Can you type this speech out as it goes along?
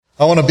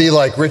I want to be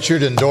like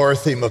Richard and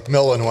Dorothy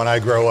McMillan when I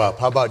grow up.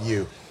 How about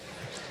you?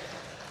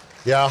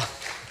 Yeah?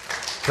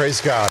 Praise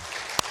God.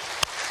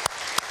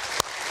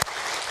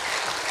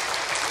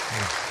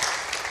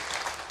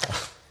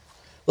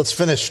 Let's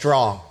finish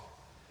strong.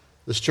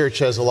 This church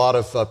has a lot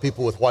of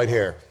people with white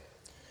hair.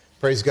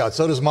 Praise God.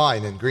 So does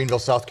mine in Greenville,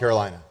 South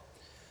Carolina.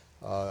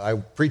 I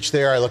preach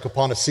there. I look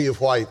upon a sea of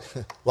white.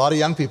 A lot of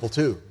young people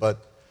too, but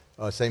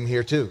same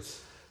here too.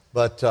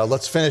 But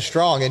let's finish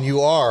strong, and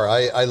you are.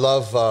 I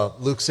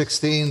love Luke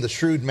 16, the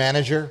shrewd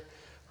manager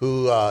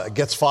who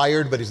gets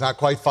fired, but he's not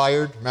quite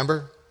fired,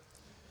 remember?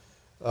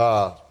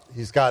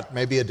 He's got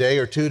maybe a day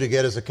or two to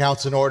get his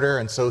accounts in order,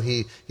 and so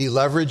he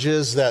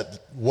leverages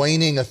that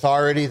waning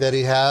authority that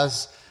he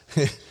has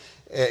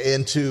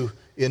into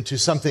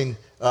something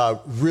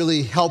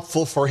really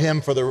helpful for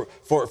him for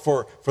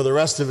the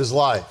rest of his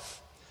life.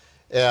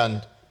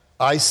 And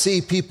I see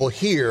people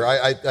here.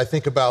 I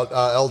think about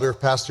Elder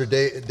Pastor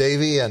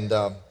Davey and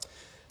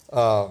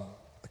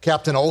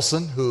Captain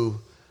Olson,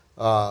 who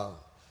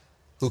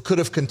could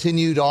have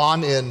continued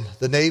on in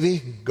the Navy,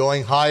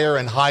 going higher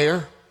and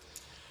higher,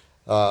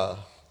 and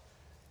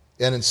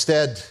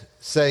instead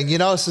saying, you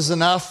know, this is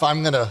enough.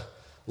 I'm going to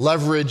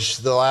leverage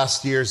the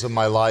last years of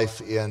my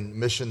life in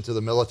mission to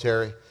the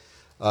military.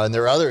 And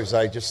there are others.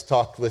 I just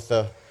talked with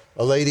a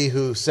lady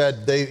who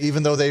said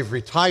even though they've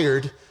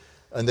retired,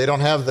 and they don't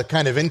have the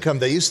kind of income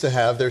they used to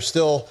have, they're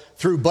still,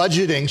 through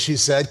budgeting, she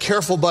said,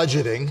 careful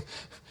budgeting,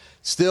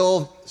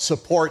 still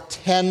support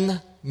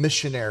 10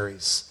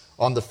 missionaries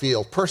on the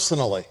field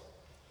personally.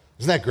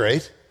 Isn't that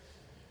great?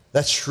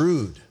 That's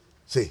shrewd.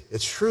 See,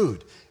 it's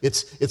shrewd.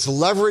 It's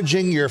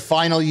leveraging your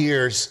final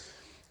years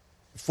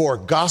for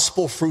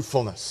gospel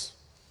fruitfulness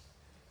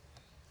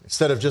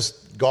instead of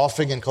just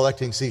golfing and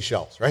collecting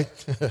seashells, right?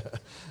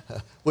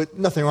 With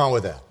nothing wrong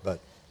with that, but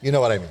you know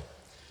what I mean.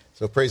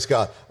 So praise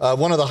God.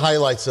 One of the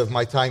highlights of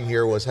my time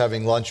here was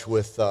having lunch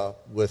with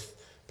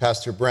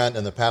Pastor Brent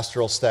and the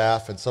pastoral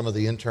staff and some of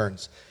the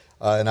interns.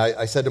 And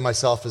I said to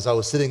myself as I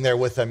was sitting there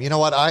with them, you know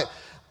what,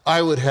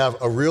 I would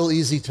have a real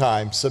easy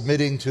time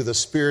submitting to the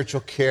spiritual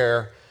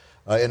care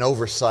and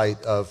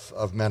oversight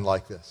of men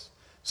like this.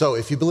 So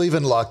if you believe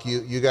in luck,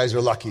 you guys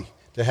are lucky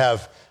to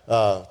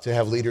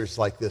have leaders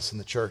like this in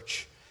the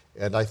church.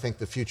 And I think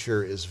the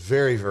future is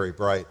very, very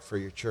bright for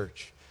your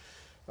church.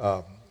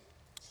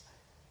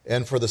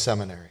 And for the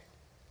seminary.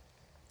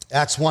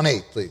 Acts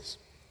 1:8, please.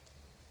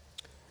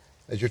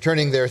 As you're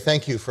turning there,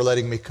 thank you for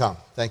letting me come.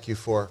 Thank you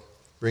for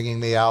bringing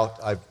me out.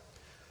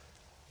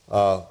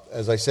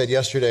 As I said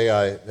yesterday,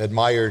 I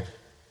admired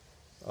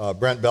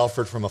Brent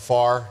Belford from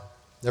afar.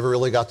 Never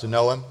really got to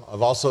know him.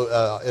 I've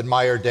also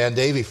admired Dan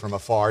Davey from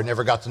afar.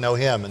 Never got to know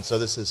him, and so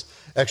this is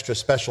extra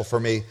special for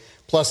me.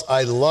 Plus,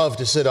 I love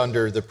to sit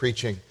under the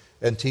preaching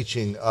and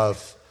teaching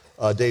of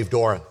Dave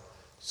Doran.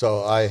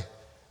 So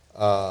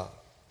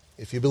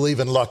if you believe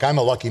in luck, I'm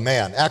a lucky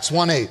man. Acts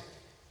 1:8.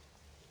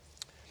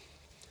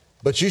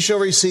 But you shall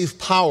receive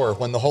power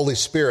when the Holy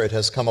Spirit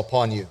has come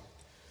upon you.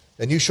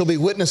 And you shall be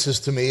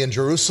witnesses to me in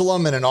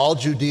Jerusalem and in all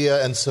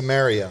Judea and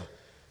Samaria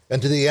and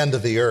to the end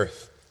of the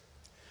earth.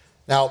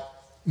 Now,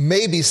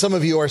 maybe some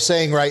of you are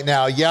saying right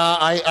now, yeah,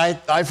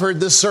 I've heard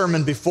this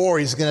sermon before.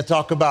 He's going to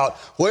talk about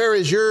where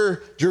is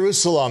your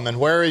Jerusalem and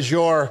where is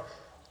your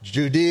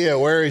Judea,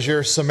 where is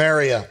your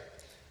Samaria?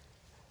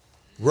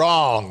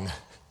 Wrong.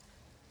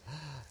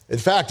 In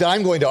fact,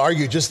 I'm going to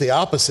argue just the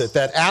opposite,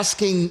 that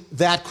asking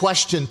that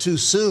question too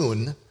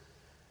soon,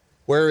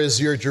 where is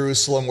your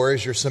Jerusalem, where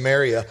is your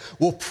Samaria,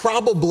 will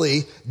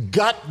probably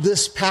gut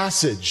this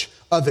passage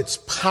of its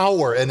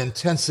power and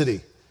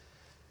intensity.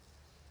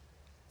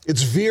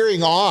 It's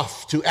veering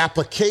off to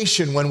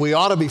application when we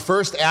ought to be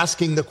first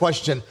asking the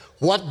question,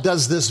 what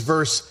does this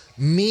verse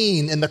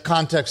mean in the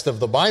context of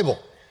the Bible?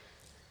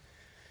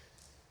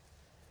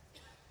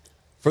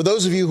 For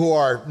those of you who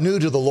are new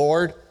to the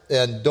Lord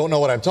and don't know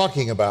what I'm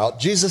talking about,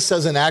 Jesus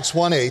says in Acts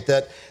 1:8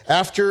 that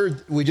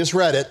after, we just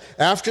read it,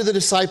 after the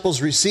disciples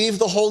received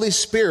the Holy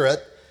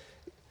Spirit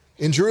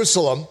in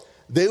Jerusalem,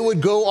 they would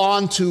go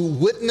on to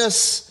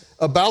witness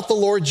about the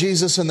Lord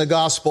Jesus and the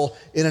gospel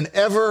in an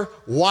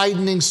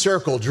ever-widening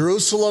circle.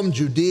 Jerusalem,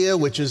 Judea,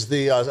 which is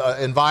the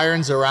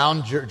environs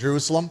around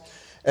Jerusalem,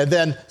 and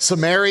then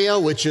Samaria,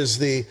 which is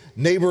the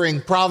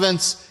neighboring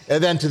province,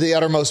 and then to the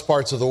uttermost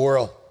parts of the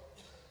world.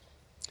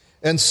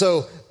 And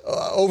so,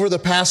 over the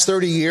past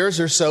 30 years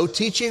or so,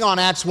 teaching on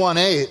Acts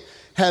 1:8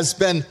 has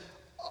been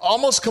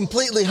almost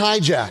completely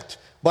hijacked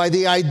by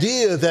the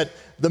idea that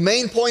the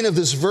main point of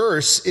this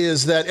verse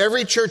is that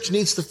every church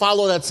needs to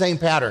follow that same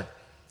pattern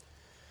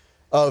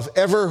of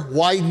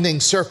ever-widening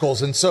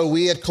circles. And so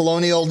we at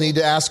Colonial need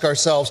to ask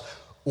ourselves,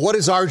 what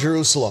is our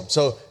Jerusalem?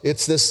 So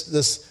it's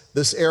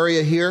this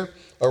area here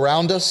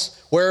around us.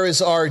 Where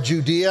is our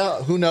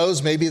Judea? Who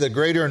knows? Maybe the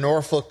greater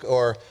Norfolk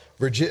or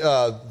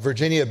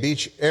Virginia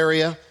Beach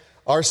area.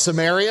 Our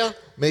Samaria,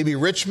 maybe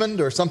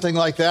Richmond or something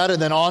like that, and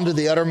then on to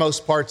the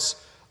uttermost parts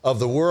of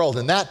the world.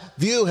 And that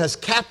view has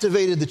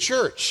captivated the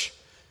church.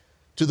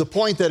 to the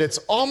point that it's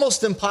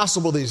almost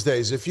impossible these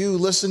days. If you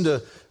listen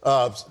to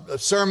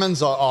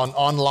sermons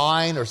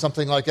online or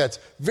something like that, it's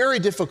very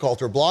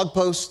difficult, or blog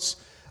posts.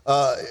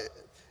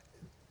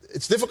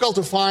 It's difficult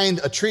to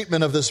find a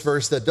treatment of this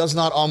verse that does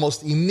not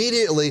almost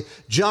immediately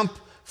jump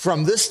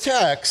from this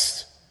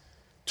text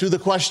to the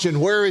question,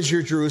 where is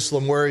your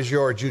Jerusalem, where is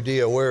your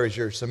Judea, where is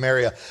your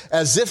Samaria?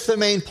 As if the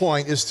main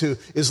point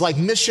is like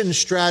mission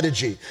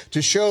strategy,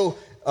 to show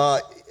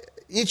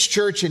each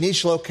church in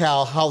each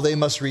locale how they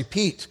must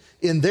repeat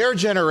in their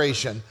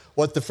generation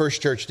what the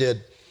first church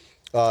did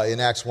in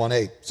Acts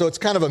 1:8. So it's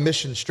kind of a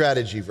mission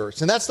strategy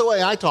verse. And that's the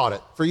way I taught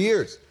it for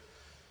years.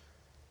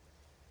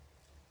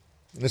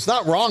 And it's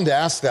not wrong to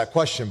ask that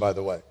question, by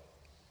the way.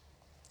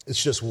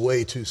 It's just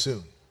way too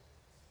soon.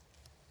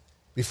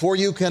 Before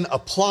you can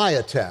apply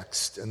a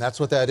text, and that's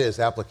what that is,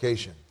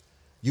 application,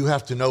 you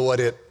have to know what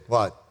it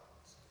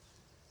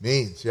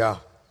means, yeah.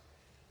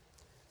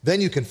 Then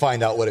you can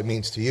find out what it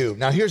means to you.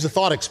 Now here's a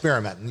thought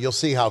experiment, and you'll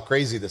see how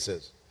crazy this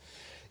is.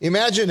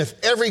 Imagine if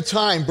every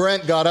time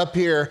Brent got up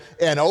here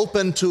and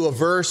opened to a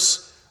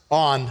verse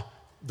on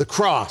the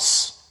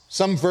cross,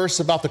 some verse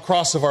about the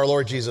cross of our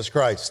Lord Jesus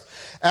Christ.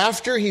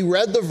 After he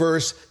read the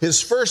verse, his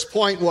first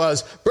point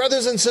was,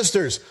 brothers and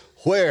sisters,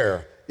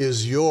 where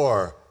is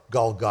your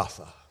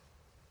Golgotha?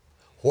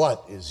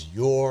 What is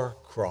your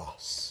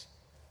cross?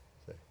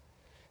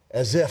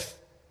 As if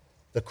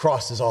the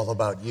cross is all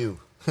about you.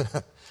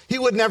 He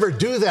would never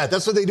do that.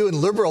 That's what they do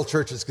in liberal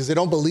churches, because they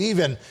don't believe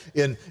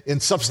in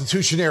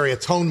substitutionary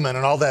atonement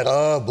and all that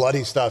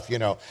bloody stuff, you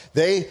know.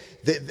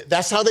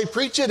 That's how they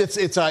preach it.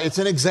 It's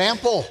an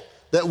example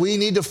that we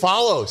need to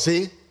follow,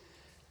 see?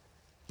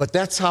 But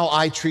that's how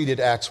I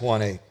treated Acts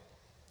 1:8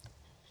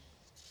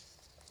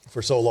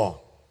 for so long.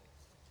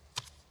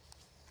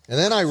 And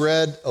then I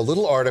read a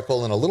little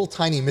article in a little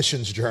tiny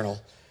missions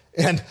journal,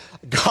 and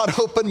God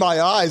opened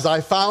my eyes. I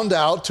found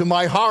out, to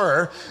my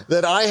horror,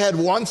 that I had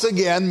once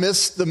again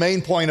missed the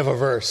main point of a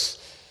verse.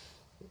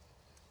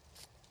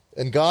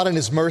 And God in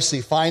his mercy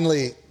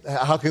finally,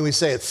 how can we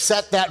say it,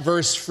 set that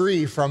verse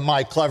free from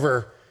my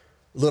clever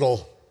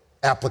little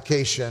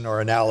application or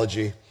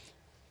analogy,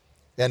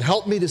 and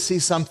helped me to see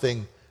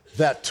something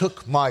that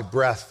took my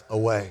breath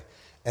away.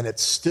 And it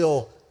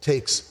still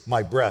takes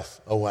my breath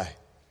away.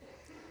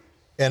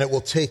 And it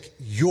will take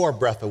your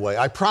breath away.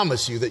 I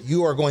promise you that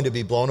you are going to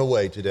be blown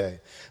away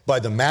today by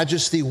the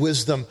majesty,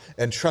 wisdom,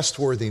 and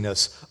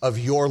trustworthiness of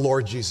your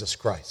Lord Jesus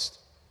Christ.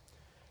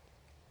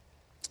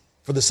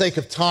 For the sake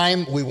of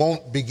time, we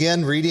won't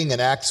begin reading in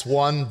Acts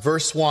 1,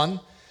 verse 1,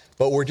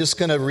 but we're just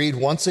going to read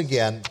once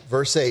again,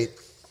 verse 8.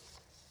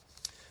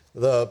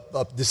 The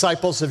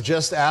disciples have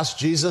just asked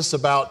Jesus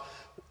about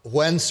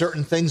when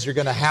certain things are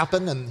going to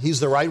happen, and he's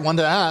the right one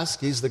to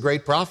ask. He's the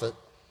great prophet.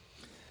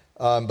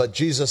 But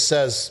Jesus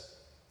says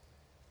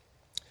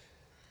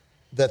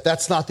that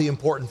that's not the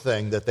important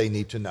thing that they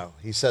need to know.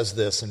 He says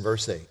this in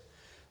verse 8,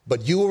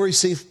 "But you will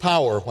receive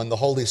power when the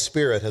Holy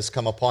Spirit has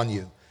come upon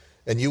you,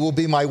 and you will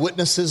be my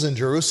witnesses in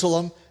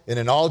Jerusalem and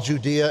in all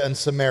Judea and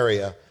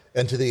Samaria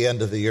and to the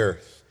end of the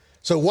earth."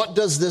 So what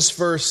does this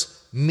verse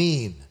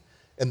mean?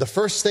 And the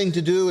first thing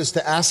to do is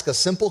to ask a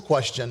simple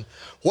question.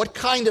 What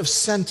kind of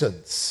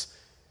sentence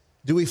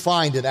do we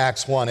find in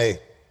Acts 1:8?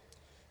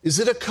 Is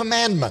it a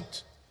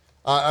commandment?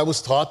 I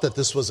was taught that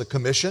this was a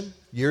commission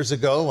years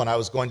ago when I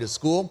was going to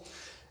school.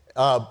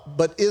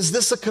 But is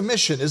this a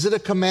commission? Is it a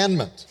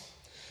commandment?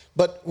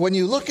 But when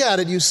you look at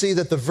it, you see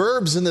that the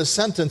verbs in this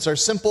sentence are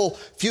simple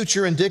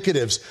future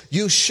indicatives.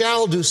 You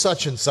shall do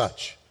such and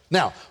such.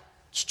 Now,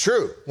 it's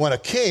true. When a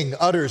king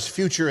utters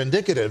future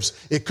indicatives,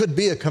 it could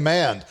be a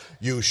command.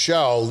 You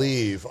shall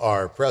leave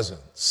our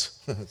presence.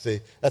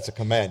 See, that's a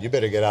command. You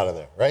better get out of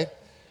there, right?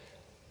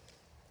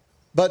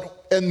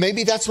 And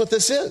maybe that's what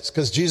this is,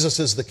 because Jesus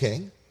is the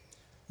king.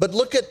 But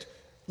look at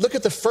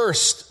the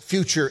first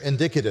future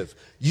indicative.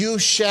 You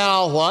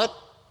shall what?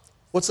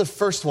 What's the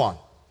first one?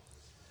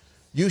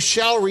 You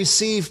shall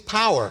receive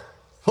power.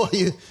 Well,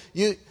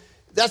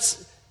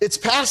 it's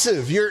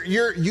passive.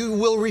 You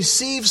will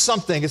receive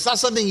something. It's not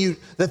something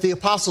that the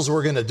apostles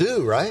were going to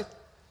do, right?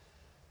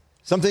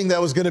 Something that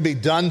was going to be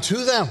done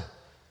to them.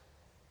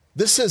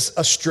 This is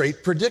a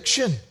straight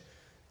prediction.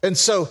 And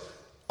so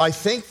I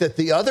think that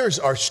the others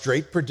are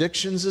straight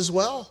predictions as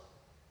well.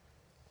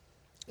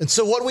 And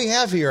so what we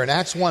have here in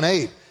Acts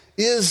 1:8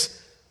 is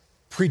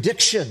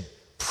prediction,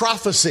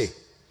 prophecy.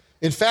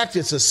 In fact,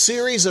 it's a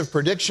series of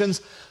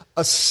predictions,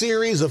 a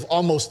series of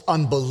almost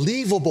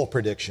unbelievable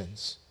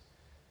predictions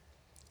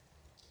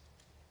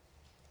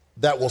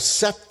that will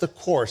set the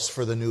course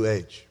for the new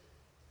age.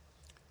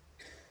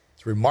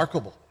 It's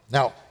remarkable.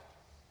 Now,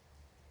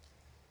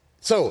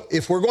 so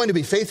if we're going to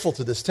be faithful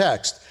to this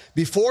text,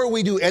 before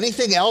we do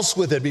anything else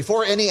with it,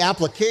 before any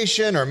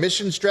application or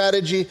mission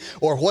strategy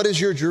or what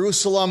is your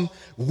Jerusalem,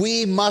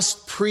 we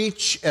must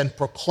preach and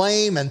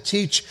proclaim and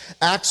teach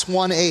Acts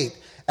 1:8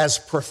 as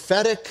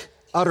prophetic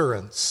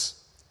utterance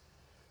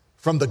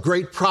from the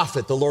great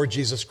prophet, the Lord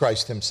Jesus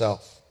Christ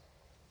himself.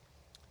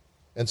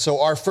 And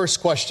so our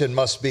first question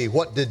must be,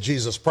 what did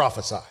Jesus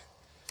prophesy?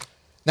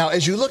 Now,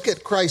 as you look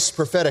at Christ's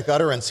prophetic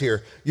utterance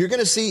here, you're going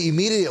to see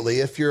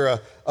immediately, if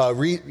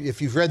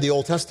you've read the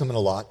Old Testament a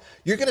lot,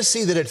 you're going to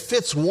see that it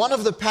fits one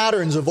of the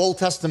patterns of Old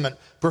Testament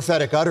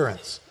prophetic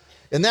utterance.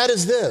 And that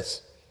is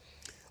this.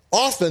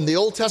 Often, the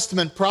Old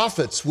Testament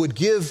prophets would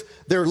give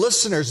their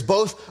listeners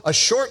both a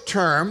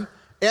short-term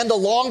and a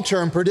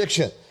long-term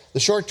prediction.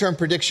 The short-term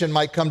prediction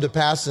might come to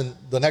pass in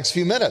the next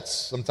few minutes.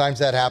 Sometimes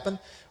that happened,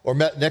 or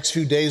next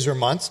few days or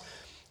months.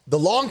 The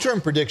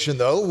long-term prediction,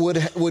 though,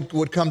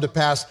 would come to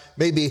pass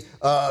maybe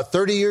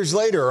 30 years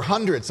later, or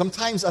 100,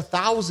 sometimes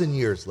 1,000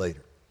 years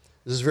later.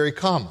 This is very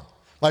common.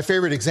 My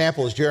favorite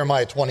example is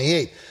Jeremiah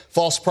 28.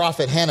 False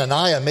prophet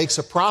Hananiah makes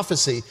a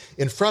prophecy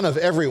in front of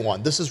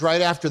everyone. This is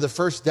right after the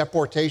first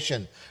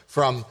deportation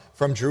from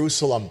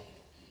Jerusalem.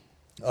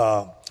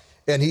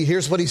 And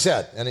here's what he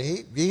said. And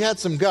he had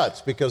some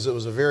guts because it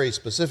was a very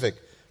specific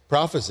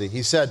prophecy.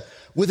 He said,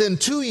 "Within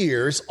 2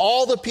 years,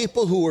 all the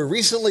people who were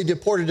recently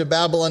deported to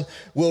Babylon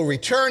will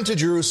return to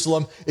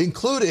Jerusalem,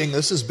 including,"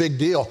 this is big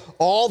deal,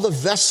 "all the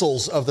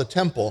vessels of the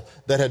temple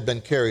that had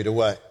been carried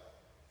away."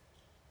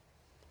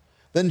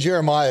 Then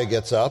Jeremiah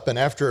gets up, and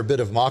after a bit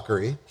of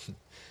mockery,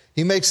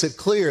 he makes it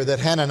clear that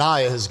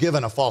Hananiah has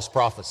given a false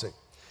prophecy.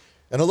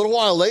 And a little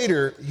while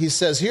later, he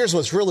says, here's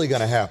what's really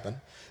going to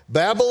happen.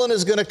 Babylon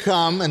is going to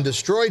come and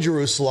destroy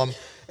Jerusalem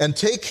and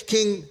take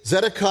King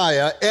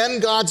Zedekiah and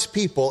God's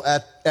people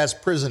as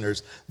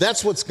prisoners.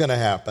 That's what's going to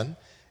happen.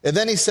 And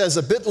then he says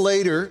a bit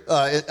later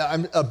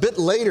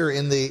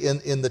in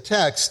the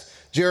text,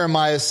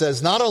 Jeremiah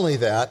says, not only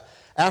that,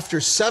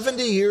 after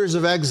 70 years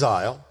of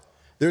exile,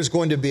 there's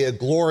going to be a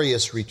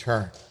glorious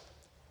return.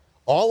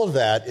 All of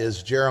that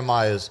is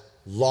Jeremiah's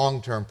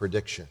long-term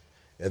prediction.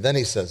 And then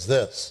he says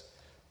this,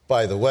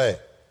 by the way,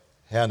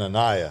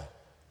 Hananiah,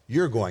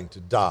 you're going to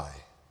die.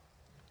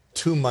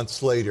 2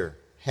 months later,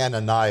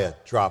 Hananiah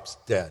drops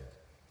dead.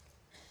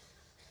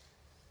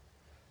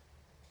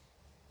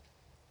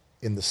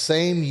 In the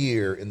same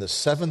year, in the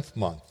 7th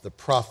month, the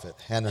prophet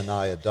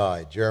Hananiah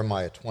died,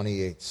 Jeremiah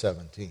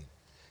 28:17.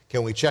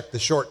 Can we check the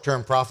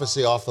short-term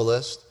prophecy off the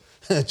list?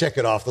 Check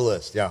it off the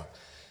list, yeah.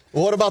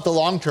 Well, what about the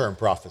long-term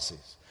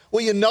prophecies?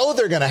 Well, you know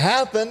they're going to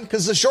happen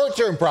because the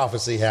short-term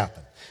prophecy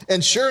happened.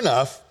 And sure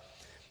enough,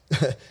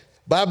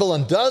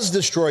 Babylon does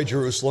destroy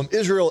Jerusalem.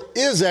 Israel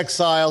is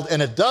exiled,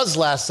 and it does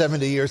last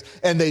 70 years,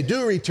 and they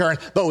do return.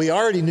 But we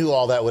already knew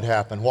all that would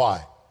happen.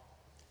 Why?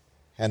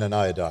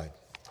 Hananiah died,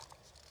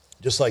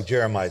 just like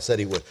Jeremiah said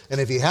he would.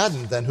 And if he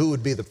hadn't, then who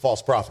would be the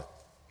false prophet?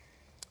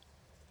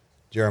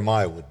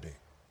 Jeremiah would be.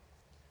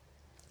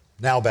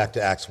 Now back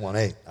to Acts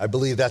 1:8. I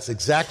believe that's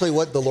exactly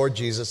what the Lord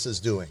Jesus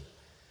is doing.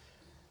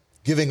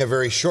 Giving a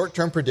very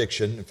short-term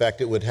prediction. In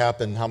fact, it would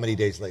happen how many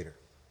days later?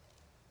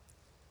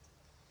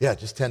 Yeah,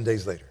 just 10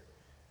 days later.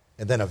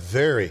 And then a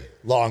very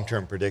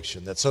long-term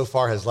prediction that so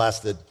far has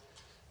lasted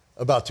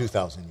about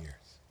 2,000 years.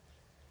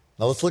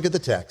 Now let's look at the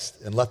text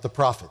and let the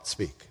prophet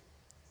speak.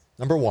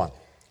 Number one,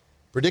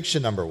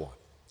 prediction number one.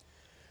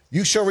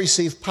 You shall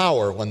receive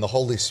power when the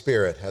Holy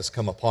Spirit has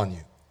come upon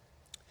you.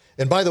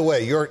 And by the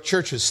way, your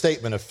church's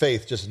statement of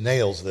faith just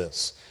nails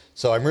this.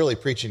 So I'm really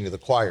preaching to the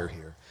choir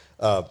here.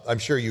 I'm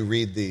sure you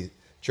read the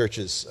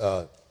church's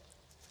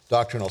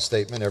doctrinal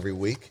statement every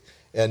week.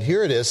 And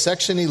here it is,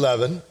 section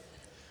 11,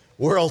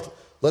 world,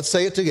 let's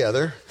say it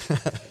together.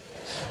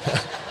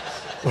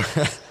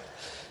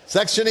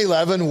 Section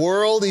 11,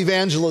 world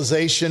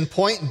evangelization,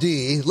 point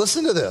D.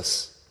 Listen to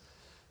this.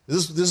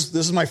 This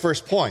is my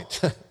first point.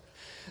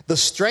 The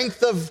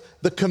strength of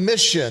the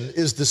commission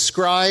is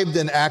described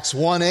in Acts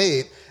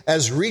 1:8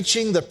 as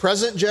reaching the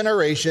present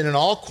generation in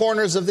all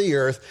corners of the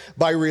earth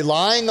by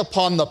relying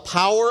upon the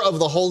power of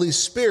the Holy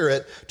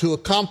Spirit to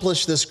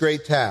accomplish this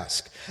great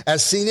task.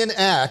 As seen in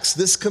Acts,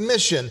 this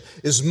commission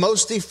is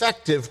most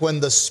effective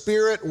when the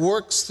Spirit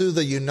works through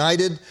the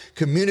united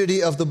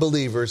community of the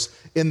believers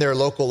in their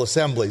local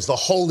assemblies. The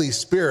Holy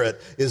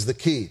Spirit is the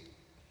key.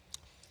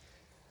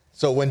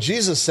 So when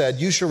Jesus said,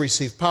 you shall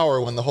receive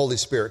power when the Holy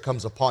Spirit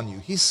comes upon you,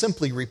 he's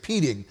simply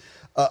repeating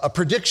a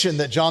prediction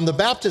that John the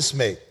Baptist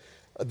made,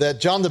 that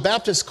John the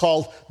Baptist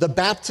called the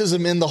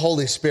baptism in the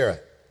Holy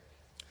Spirit,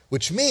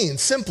 which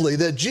means simply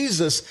that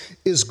Jesus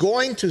is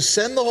going to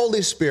send the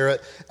Holy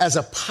Spirit as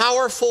a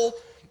powerful,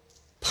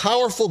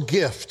 powerful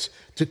gift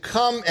to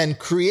come and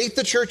create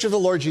the church of the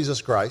Lord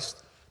Jesus Christ,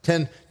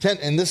 in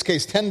this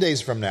case, 10 days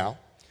from now,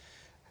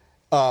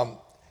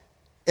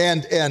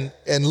 and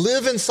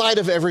live inside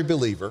of every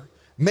believer,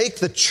 make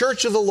the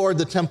church of the Lord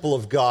the temple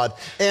of God,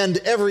 and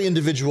every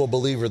individual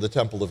believer the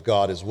temple of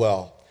God as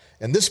well.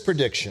 And this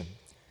prediction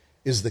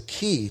is the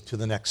key to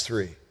the next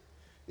three.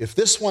 If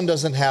this one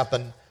doesn't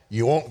happen,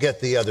 you won't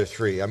get the other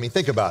three. I mean,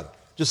 think about it.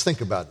 Just think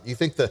about it. You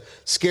think the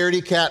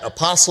scaredy cat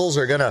apostles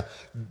are going to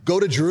go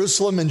to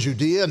Jerusalem and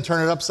Judea and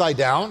turn it upside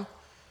down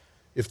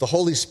if the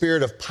Holy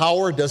Spirit of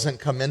power doesn't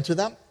come into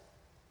them?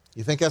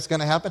 You think that's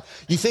going to happen?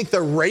 You think the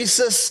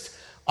racist,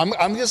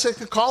 I'm just going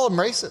to call them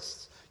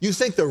racists. You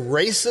think the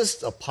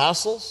racist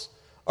apostles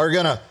are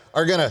going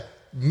to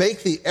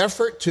make the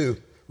effort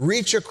to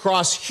reach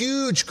across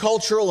huge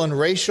cultural and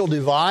racial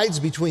divides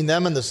between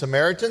them and the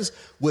Samaritans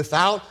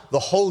without the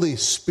Holy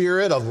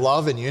Spirit of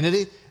love and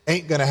unity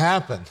ain't going to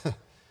happen.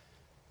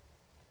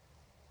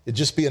 It'd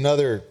just be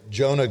another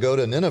Jonah go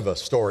to Nineveh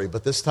story,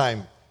 but this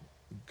time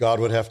God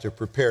would have to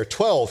prepare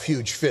 12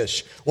 huge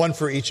fish, one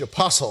for each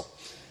apostle.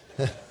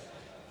 Do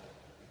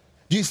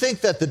you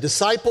think that the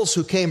disciples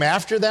who came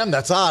after them,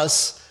 that's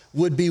us,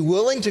 would be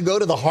willing to go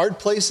to the hard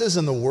places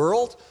in the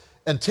world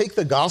and take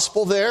the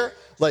gospel there?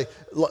 Like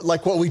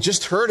what we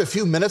just heard a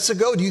few minutes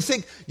ago? Do you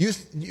think,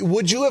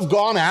 would you have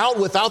gone out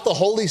without the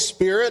Holy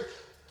Spirit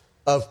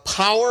of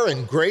power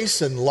and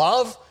grace and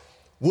love?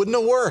 Wouldn't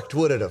have worked,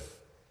 would it have?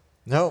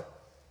 No.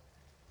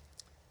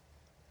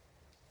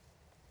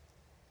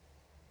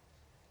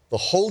 The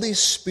Holy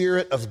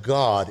Spirit of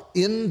God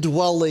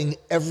indwelling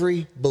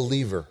every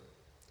believer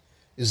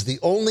is the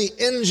only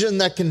engine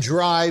that can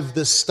drive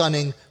this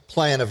stunning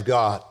plan of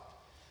God.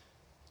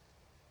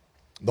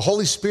 The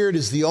Holy Spirit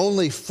is the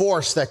only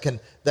force that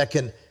can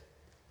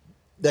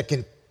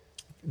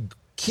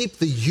keep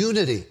the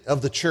unity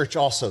of the church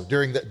also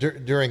during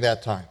that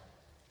time.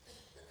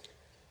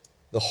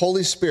 The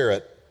Holy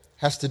Spirit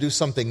has to do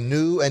something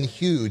new and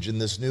huge in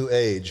this new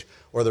age,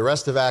 or the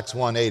rest of Acts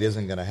 1:8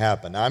 isn't going to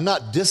happen. Now, I'm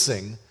not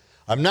dissing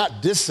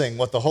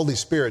what the Holy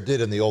Spirit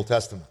did in the Old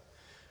Testament.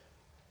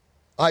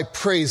 I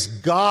praise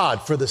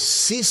God for the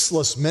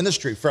ceaseless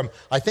ministry from,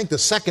 I think, the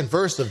second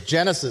verse of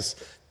Genesis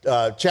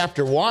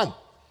chapter 1,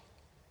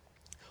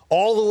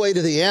 all the way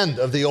to the end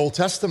of the Old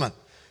Testament.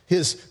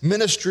 His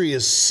ministry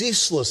is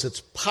ceaseless,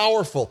 it's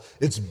powerful,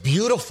 it's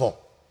beautiful.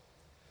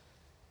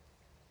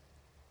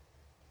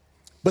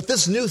 But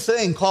this new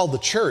thing called the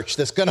church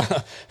that's going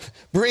to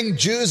bring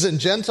Jews and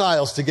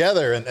Gentiles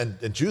together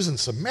and Jews and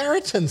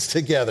Samaritans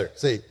together,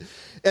 see,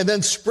 and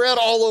then spread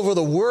all over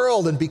the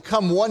world and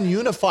become one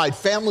unified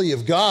family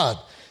of God,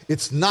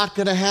 it's not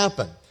going to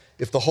happen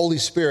if the Holy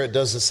Spirit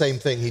does the same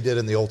thing he did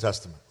in the Old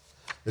Testament.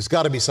 There's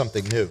got to be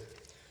something new.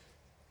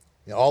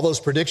 You know, all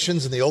those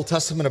predictions in the Old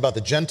Testament about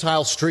the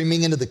Gentiles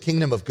streaming into the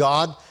kingdom of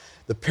God,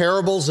 the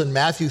parables in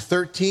Matthew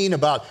 13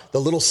 about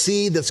the little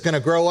seed that's going to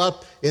grow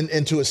up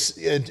into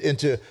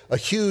a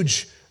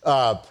huge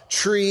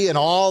tree, and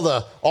all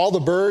the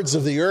birds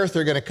of the earth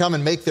are going to come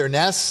and make their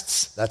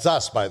nests. That's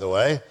us, by the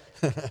way.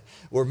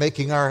 We're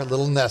making our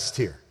little nest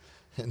here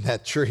in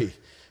that tree.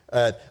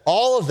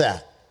 All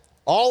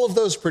of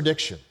those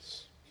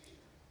predictions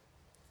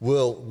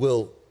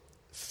will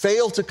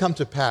fail to come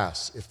to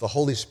pass if the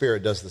Holy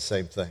Spirit does the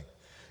same thing.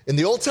 In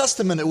the Old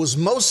Testament, it was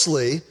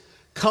mostly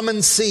come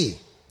and see.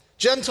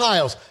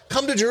 Gentiles,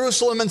 come to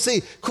Jerusalem and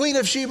see. Queen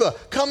of Sheba,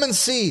 come and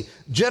see.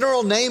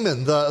 General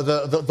Naaman,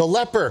 the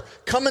leper,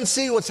 come and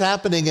see what's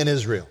happening in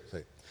Israel.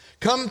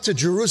 Come to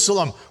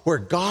Jerusalem where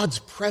God's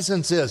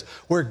presence is,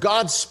 where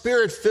God's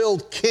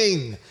Spirit-filled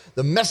King,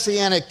 the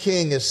Messianic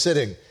King, is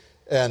sitting,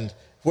 and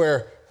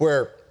where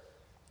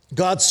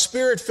God's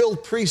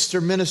Spirit-filled priests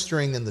are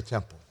ministering in the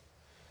temple,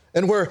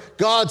 and where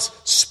God's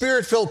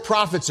Spirit-filled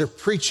prophets are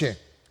preaching.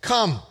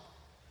 Come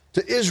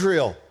to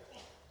Israel.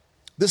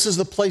 This is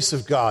the place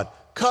of God.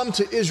 Come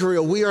to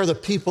Israel. We are the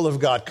people of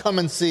God. Come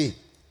and see.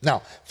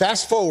 Now,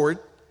 fast forward.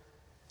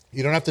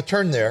 You don't have to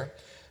turn there,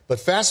 but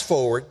fast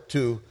forward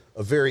to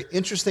a very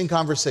interesting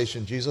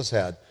conversation Jesus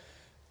had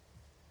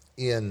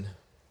in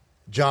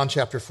John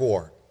chapter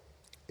 4.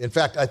 In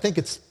fact, I think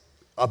it's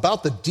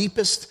about the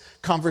deepest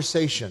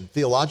conversation,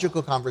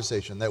 theological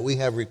conversation, that we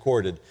have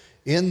recorded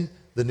in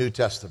the New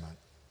Testament.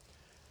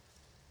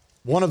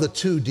 One of the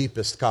two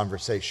deepest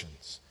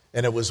conversations.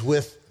 And it was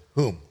with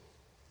whom?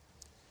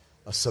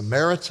 A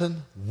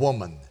Samaritan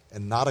woman,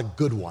 and not a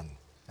good one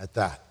at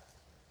that.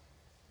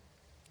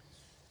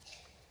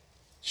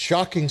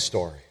 Shocking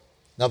story.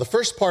 Now, the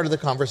first part of the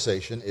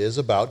conversation is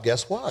about,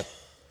 guess what?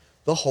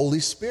 The Holy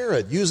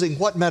Spirit. Using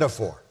what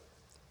metaphor?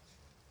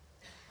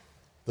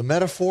 The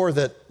metaphor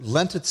that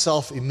lent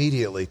itself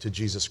immediately to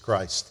Jesus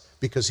Christ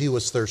because he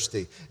was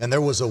thirsty and there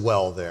was a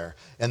well there.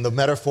 And the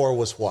metaphor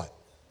was what?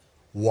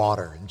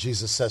 Water. And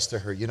Jesus says to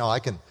her, you know, I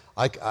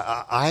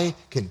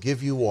can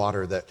give you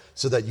water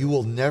so that you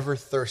will never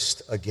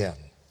thirst again.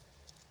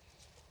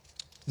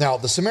 Now,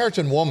 the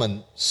Samaritan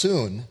woman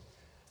soon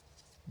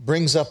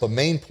brings up a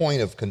main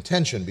point of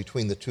contention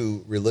between the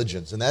two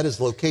religions, and that is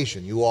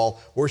location. You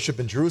all worship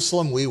in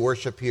Jerusalem. We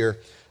worship here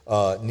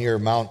near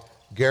Mount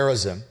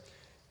Gerizim.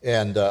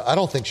 And I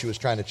don't think she was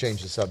trying to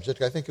change the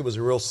subject. I think it was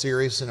a real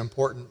serious and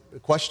important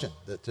question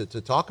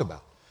to talk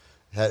about.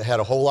 Had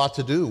a whole lot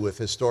to do with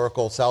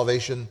historical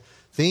salvation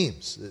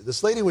themes.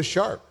 This lady was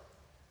sharp.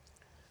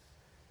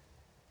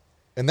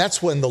 And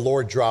that's when the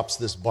Lord drops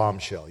this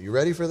bombshell. You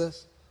ready for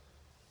this?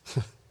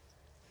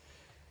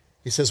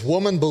 He says,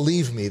 woman,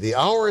 believe me, the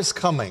hour is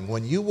coming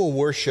when you will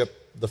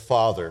worship the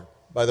Father.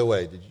 By the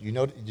way,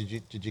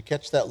 did you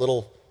catch that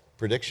little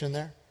prediction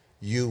there?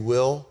 You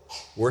will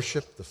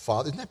worship the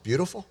Father. Isn't that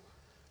beautiful?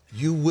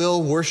 You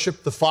will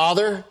worship the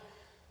Father.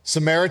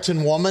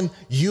 Samaritan woman,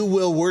 you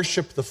will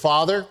worship the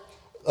Father.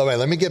 All right,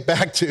 let me get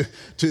back to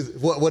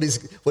what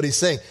he's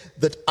saying.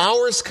 The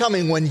hour is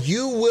coming when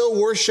you will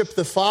worship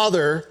the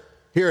Father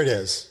Here it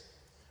is.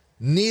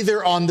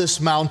 Neither on this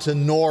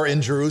mountain nor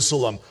in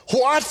Jerusalem.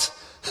 What?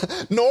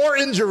 Nor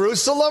in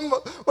Jerusalem?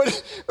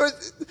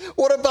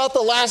 What about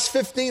the last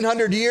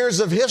 1,500 years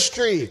of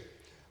history?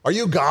 Are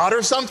you God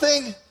or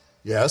something?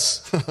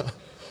 Yes.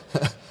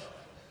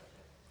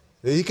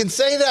 He can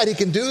say that. He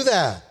can do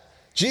that.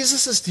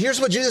 Here's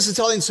what Jesus is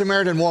telling the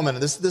Samaritan woman.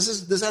 This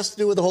has to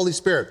do with the Holy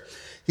Spirit.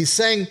 He's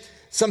saying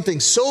something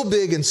so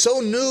big and so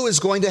new is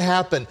going to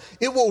happen.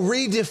 It will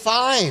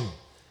redefine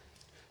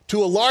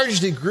to a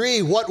large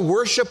degree what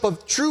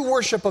true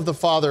worship of the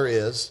Father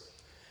is,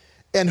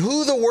 and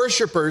who the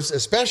worshipers,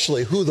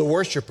 especially who the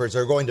worshipers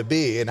are going to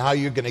be, and how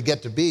you're going to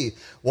get to be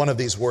one of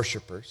these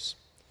worshipers.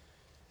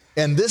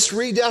 And this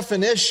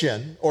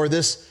redefinition, or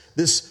this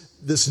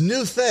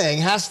new thing,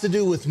 has to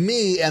do with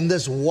me and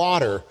this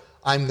water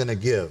I'm going to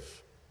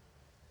give.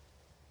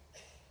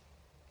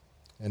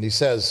 And he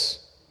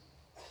says,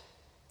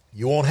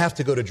 you won't have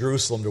to go to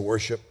Jerusalem to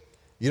worship.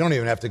 You don't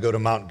even have to go to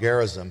Mount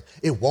Gerizim.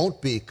 It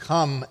won't be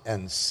come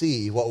and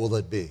see. What will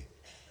it be?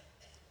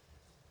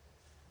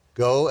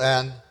 Go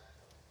and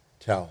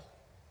tell.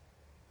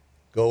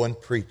 Go and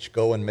preach.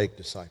 Go and make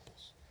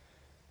disciples.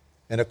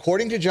 And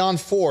according to John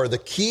 4, the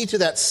key to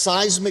that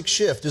seismic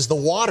shift is the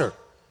water.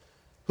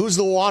 Who's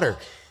the water?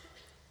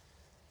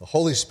 The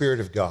Holy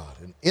Spirit of God.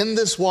 And in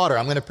this water,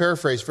 I'm going to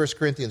paraphrase 1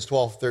 Corinthians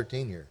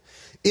 12:13 here.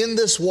 In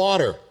this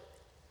water,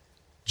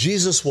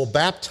 Jesus will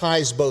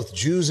baptize both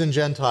Jews and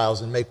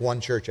Gentiles and make one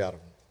church out of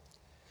them.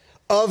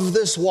 Of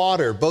this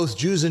water, both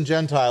Jews and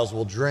Gentiles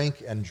will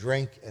drink and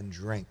drink and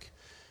drink.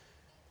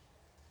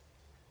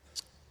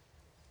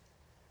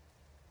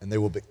 And they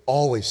will be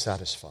always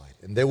satisfied.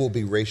 And there will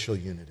be racial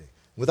unity.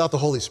 Without the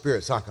Holy Spirit,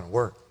 it's not going to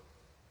work.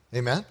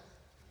 Amen?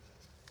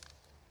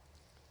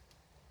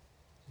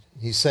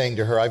 He's saying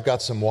to her, I've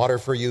got some water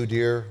for you,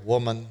 dear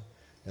woman.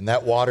 And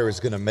that water is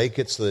going to make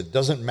it so that it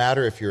doesn't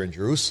matter if you're in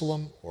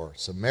Jerusalem or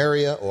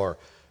Samaria or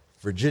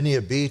Virginia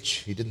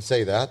Beach. He didn't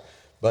say that,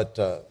 but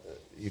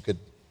you could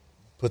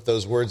put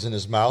those words in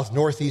his mouth.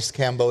 Northeast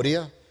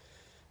Cambodia.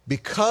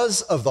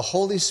 Because of the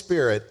Holy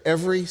Spirit,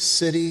 every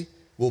city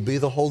will be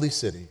the holy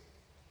city.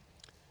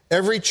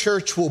 Every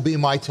church will be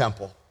my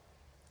temple.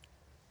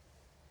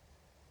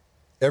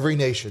 Every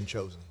nation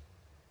chosen.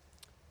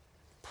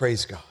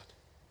 Praise God.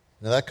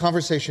 Now that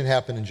conversation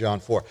happened in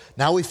John 4.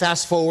 Now we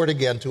fast forward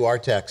again to our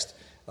text,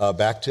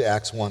 back to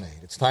Acts 1:8.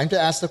 It's time to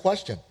ask the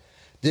question,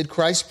 did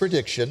Christ's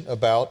prediction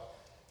about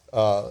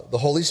the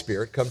Holy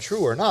Spirit come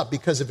true or not?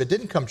 Because if it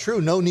didn't come true,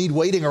 no need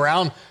waiting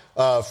around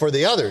for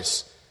the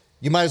others.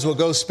 You might as well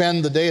go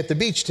spend the day at the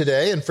beach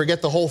today and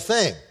forget the whole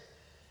thing.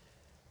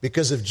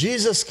 Because if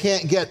Jesus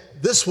can't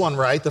get this one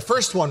right, the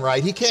first one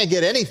right, he can't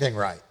get anything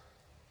right.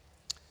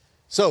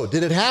 So,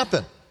 did it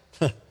happen?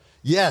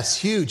 Yes,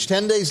 huge.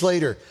 10 days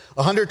later,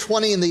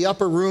 120 in the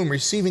upper room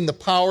receiving the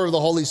power of the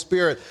Holy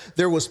Spirit.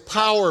 There was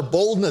power,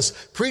 boldness,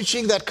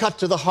 preaching that cut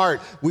to the heart.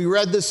 We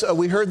heard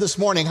this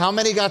morning, how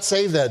many got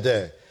saved that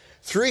day?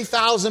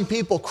 3,000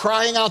 people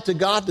crying out to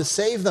God to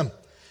save them.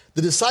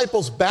 The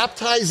disciples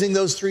baptizing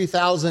those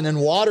 3,000 in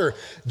water.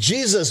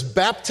 Jesus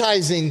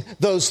baptizing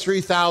those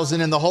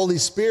 3,000 in the Holy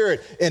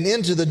Spirit and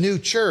into the new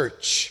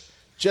church,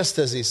 just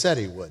as he said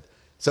he would.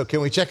 So can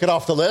we check it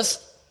off the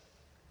list?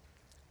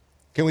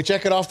 Can we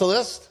check it off the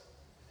list?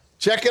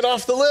 Check it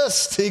off the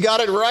list. He got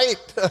it right.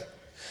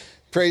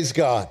 Praise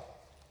God.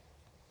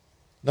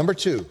 Number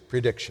 2,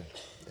 prediction.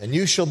 And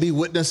you shall be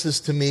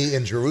witnesses to me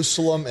in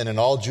Jerusalem and in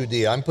all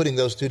Judea. I'm putting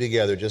those two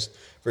together just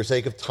for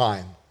sake of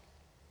time.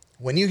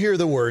 When you hear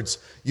the words,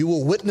 you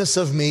will witness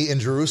of me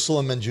in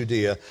Jerusalem and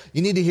Judea,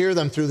 you need to hear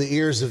them through the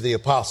ears of the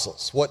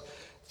apostles.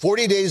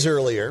 40 days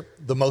earlier,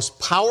 the most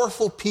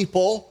powerful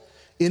people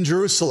in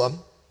Jerusalem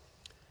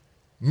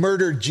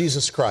murdered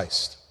Jesus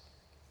Christ.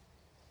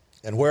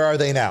 And where are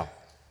they now?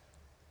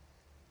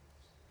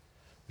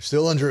 They're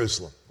still in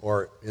Jerusalem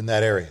or in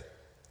that area.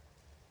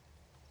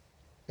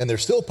 And they're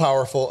still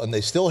powerful and they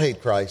still hate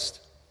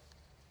Christ.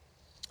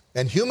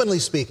 And humanly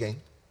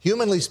speaking,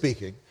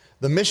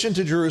 the mission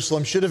to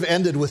Jerusalem should have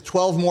ended with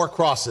 12 more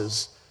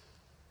crosses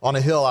on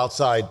a hill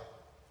outside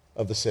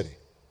of the city.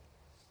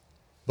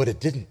 But it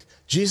didn't.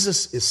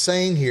 Jesus is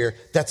saying here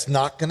that's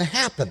not going to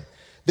happen.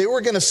 They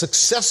were going to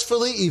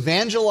successfully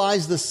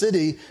evangelize the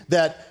city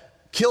that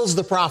kills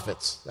the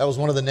prophets. That was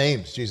one of the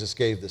names Jesus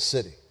gave the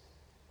city.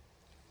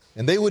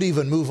 And they would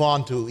even move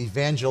on to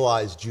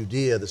evangelize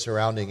Judea, the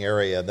surrounding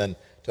area, and then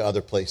to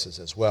other places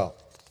as well.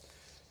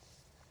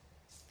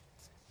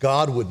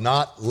 God would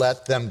not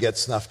let them get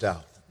snuffed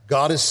out.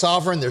 God is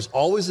sovereign. There's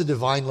always a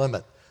divine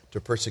limit to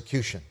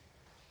persecution.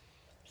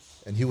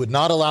 And he would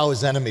not allow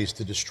his enemies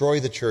to destroy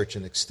the church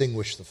and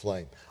extinguish the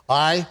flame.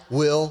 I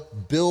will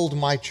build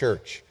my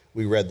church,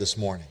 we read this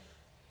morning.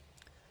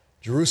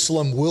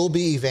 Jerusalem will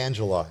be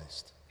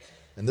evangelized.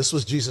 And this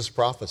was Jesus'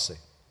 prophecy.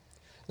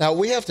 Now,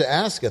 we have to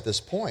ask at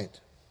this point,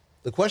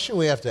 the question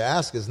we have to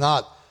ask is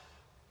not,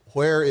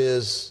 where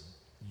is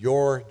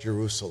your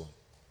Jerusalem?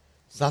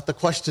 It's not the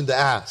question to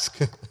ask.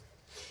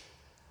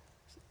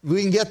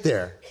 We can get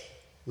there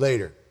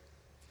later.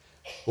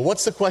 But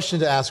what's the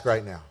question to ask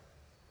right now?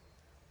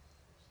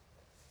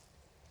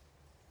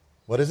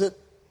 What is it?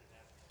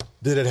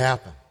 Did it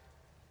happen?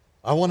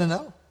 I want to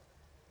know.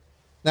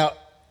 Now,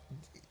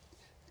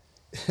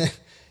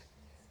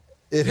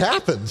 it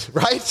happened,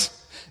 right?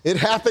 It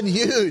happened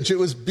huge. It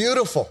was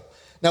beautiful.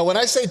 Now, when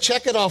I say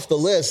check it off the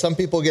list, some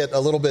people get a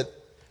little bit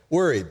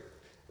worried.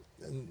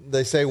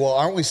 They say, well,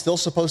 aren't we still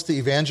supposed to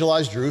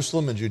evangelize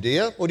Jerusalem and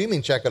Judea? What do you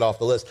mean check it off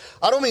the list?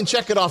 I don't mean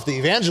check it off the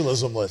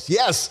evangelism list.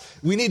 Yes,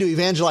 we need to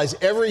evangelize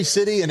every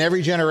city and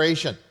every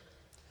generation.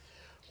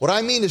 What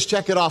I mean is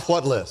check it off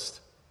what list?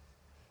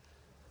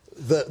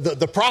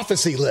 The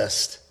prophecy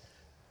list.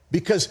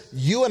 Because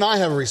you and I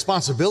have a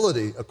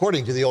responsibility,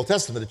 according to the Old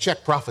Testament, to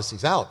check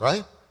prophecies out,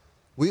 right?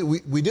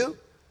 We do.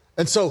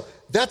 And so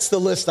that's the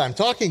list I'm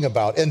talking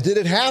about. And did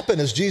it happen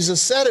as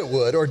Jesus said it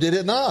would, or did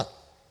it not?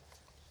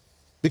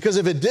 Because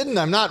if it didn't,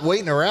 I'm not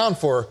waiting around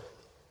for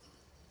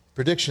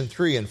prediction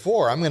 3 and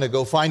 4. I'm going to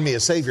go find me a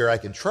Savior I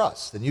can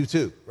trust, and you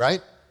too, right?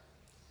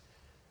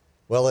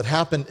 Well, it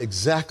happened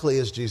exactly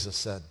as Jesus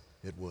said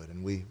it would,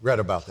 and we read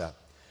about that.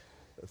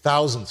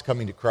 Thousands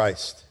coming to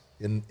Christ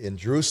in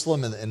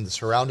Jerusalem and in the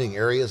surrounding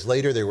areas.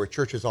 Later, there were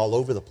churches all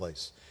over the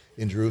place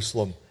in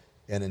Jerusalem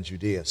and in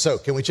Judea. So,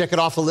 can we check it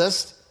off the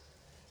list?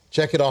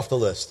 Check it off the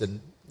list, and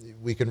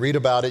we can read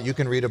about it. You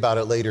can read about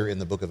it later in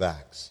the book of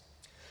Acts.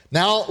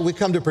 Now we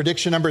come to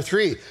prediction number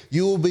 3.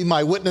 You will be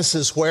my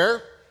witnesses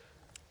where?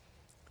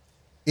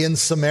 In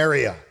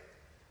Samaria.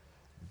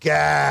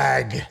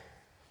 Gag.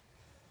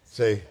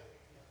 Say,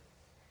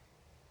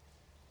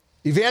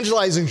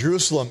 evangelizing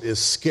Jerusalem is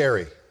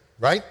scary,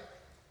 right?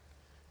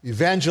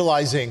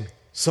 Evangelizing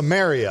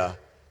Samaria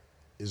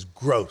is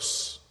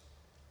gross.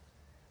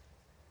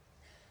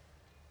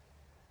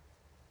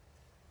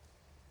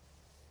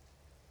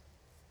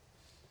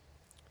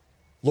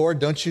 Lord,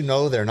 don't you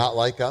know they're not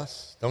like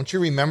us? Don't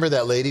you remember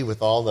that lady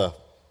with all the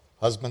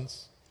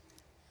husbands?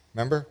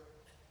 Remember?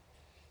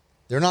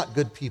 They're not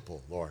good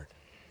people, Lord.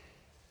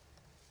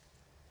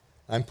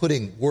 I'm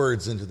putting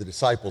words into the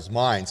disciples'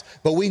 minds.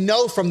 But we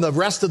know from the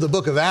rest of the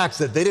book of Acts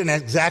that they didn't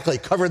exactly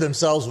cover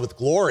themselves with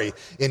glory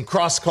in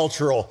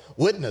cross-cultural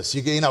witness.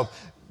 You know,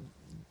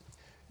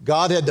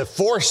 God had to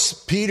force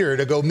Peter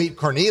to go meet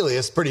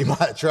Cornelius pretty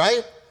much,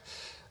 right?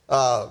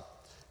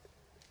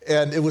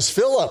 And it was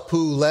Philip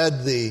who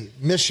led the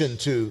mission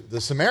to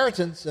the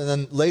Samaritans, and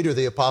then later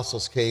the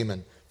apostles came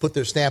and put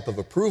their stamp of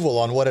approval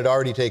on what had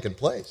already taken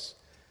place.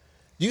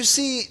 Do you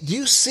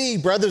see,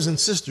 brothers and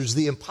sisters,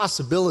 the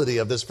impossibility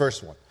of this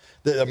first one?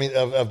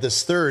 Of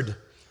this third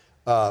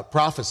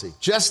prophecy.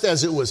 Just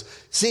as it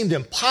seemed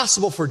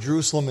impossible for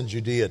Jerusalem and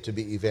Judea to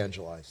be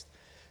evangelized.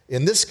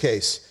 In this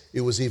case,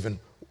 it was even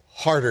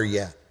harder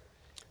yet.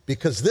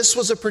 Because this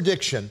was a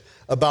prediction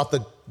about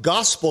the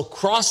gospel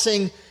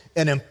crossing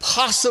an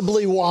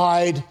impossibly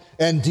wide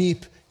and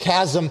deep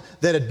chasm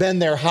that had been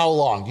there how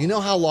long? Do you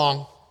know how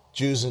long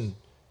Jews and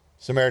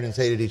Samaritans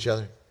hated each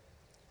other?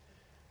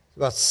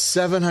 About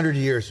 700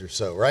 years or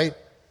so, right?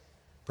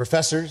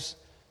 Professors,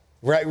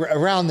 right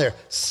around there.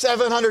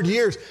 700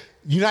 years.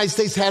 The United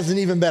States hasn't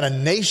even been a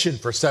nation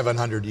for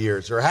 700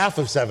 years or half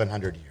of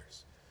 700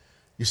 years.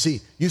 You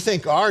see, you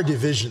think our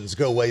divisions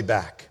go way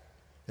back,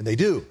 and they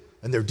do,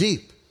 and they're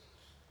deep.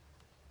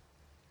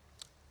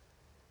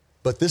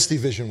 But this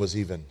division was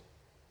even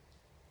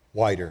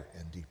wider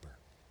and deeper.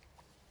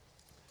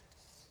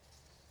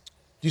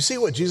 Do you see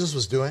what Jesus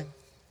was doing?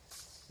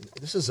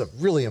 This is a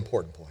really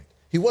important point.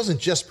 He wasn't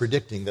just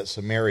predicting that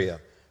Samaria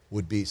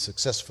would be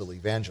successfully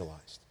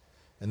evangelized.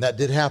 And that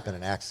did happen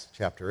in Acts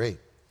chapter 8.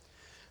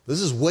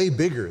 This is way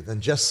bigger than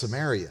just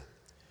Samaria.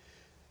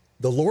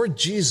 The Lord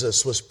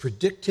Jesus was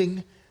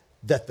predicting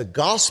that the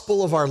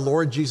gospel of our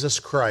Lord Jesus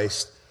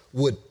Christ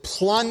would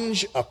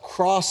plunge a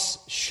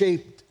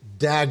cross-shaped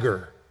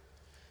dagger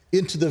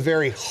into the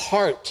very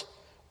heart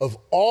of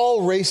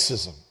all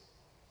racism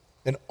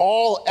and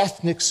all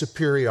ethnic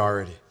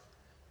superiority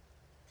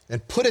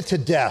and put it to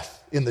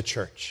death in the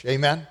church.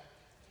 Amen?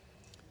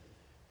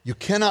 You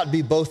cannot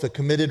be both a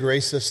committed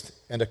racist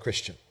and a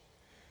Christian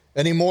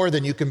any more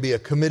than you can be a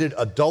committed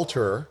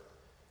adulterer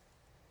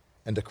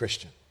and a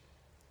Christian.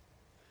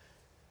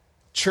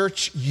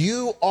 Church,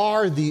 you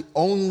are the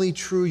only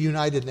true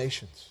United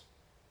Nations.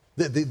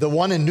 The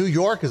one in New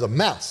York is a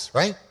mess,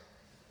 right?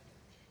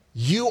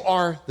 You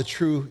are the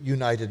true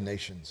United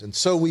Nations. And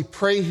so we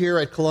pray here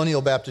at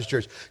Colonial Baptist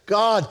Church,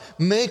 God,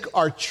 make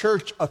our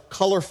church a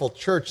colorful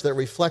church that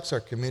reflects our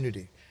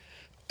community.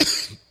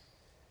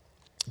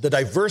 The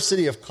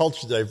diversity of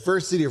culture, the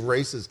diversity of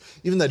races,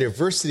 even the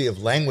diversity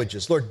of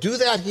languages. Lord, do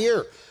that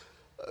here.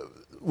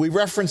 We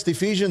referenced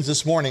Ephesians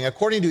this morning.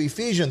 According to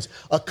Ephesians,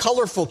 a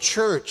colorful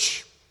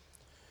church,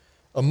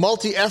 a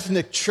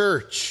multi-ethnic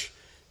church,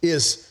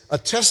 is a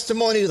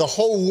testimony to the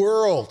whole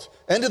world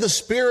and to the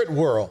spirit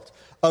world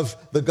of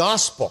the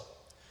gospel.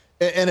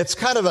 And it's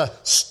kind of a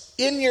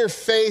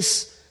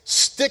in-your-face,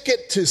 stick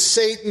it to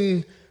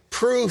Satan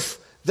proof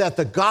that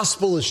the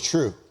gospel is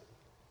true.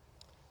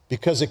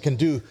 Because it can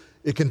do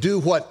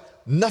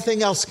what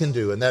nothing else can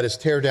do, and that is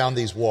tear down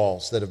these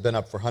walls that have been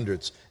up for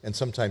hundreds and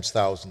sometimes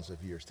thousands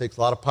of years. It takes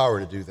a lot of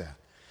power to do that.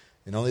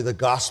 And only the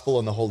gospel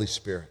and the Holy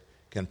Spirit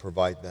can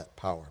provide that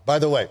power. By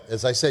the way,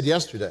 as I said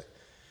yesterday,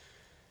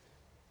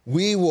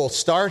 we will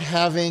start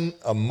having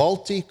a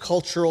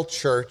multicultural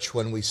church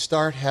when we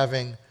start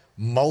having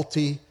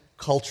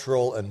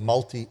multicultural and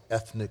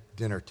multi-ethnic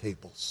dinner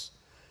tables.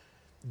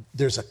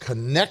 There's a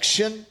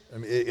connection. I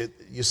mean,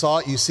 you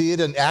see it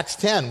in Acts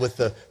 10 with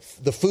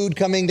the food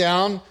coming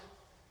down.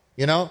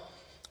 You know,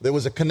 there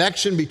was a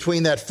connection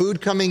between that food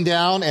coming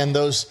down and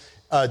those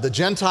the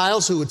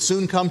Gentiles who would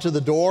soon come to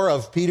the door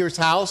of Peter's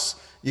house.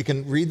 You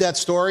can read that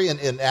story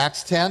in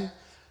Acts 10.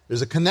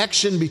 There's a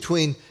connection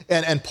between,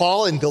 and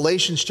Paul in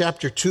Galatians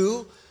chapter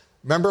 2,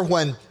 remember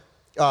when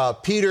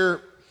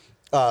Peter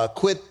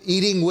quit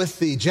eating with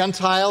the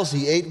Gentiles,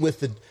 he ate with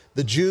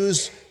the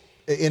Jews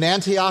in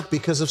Antioch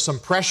because of some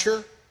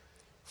pressure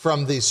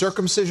from the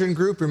circumcision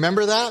group.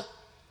 Remember that?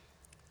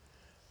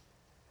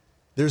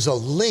 There's a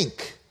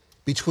link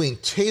between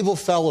table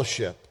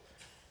fellowship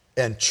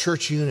and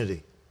church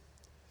unity.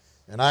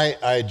 And I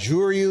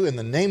adjure you in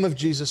the name of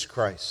Jesus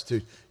Christ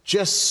to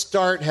just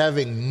start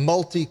having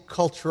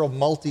multicultural,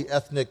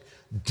 multi-ethnic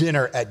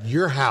dinner at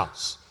your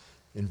house.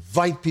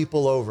 Invite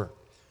people over.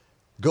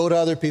 Go to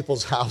other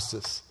people's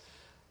houses.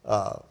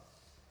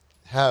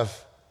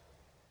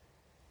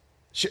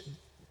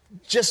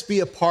 Just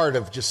be a part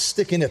of just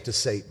sticking it to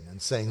Satan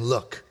and saying,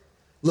 look,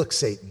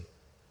 Satan,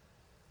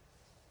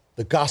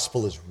 the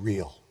gospel is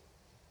real.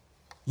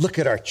 Look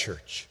at our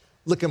church.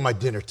 Look at my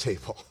dinner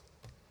table.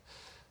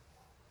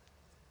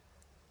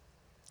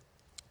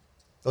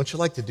 Don't you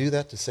like to do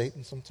that to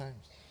Satan sometimes?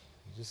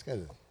 You just got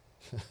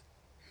to.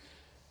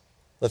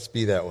 Let's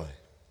be that way.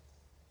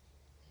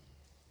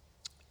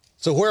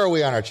 So where are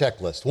we on our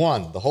checklist?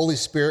 1, the Holy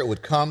Spirit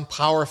would come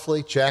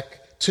powerfully,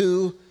 check.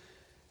 2,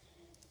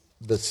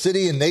 the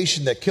city and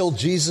nation that killed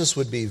Jesus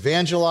would be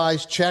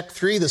evangelized, check.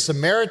 3, the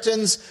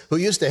Samaritans who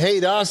used to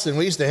hate us and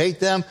we used to hate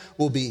them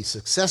will be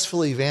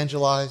successfully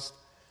evangelized.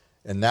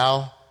 And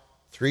now,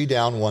 3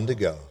 down, 1 to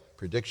go.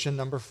 Prediction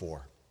number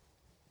 4.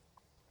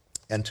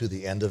 And to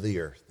the end of the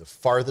earth, the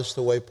farthest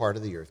away part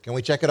of the earth. Can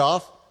we check it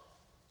off?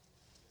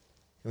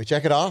 Can we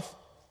check it off?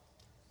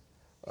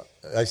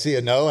 I see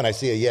a no and I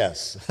see a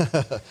yes.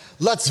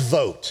 Let's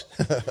vote.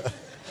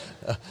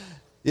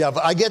 Yeah,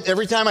 but I get,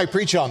 every time I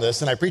preach on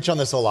this, and I preach on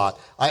this a lot,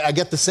 I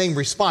get the same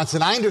response.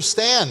 And I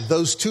understand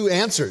those 2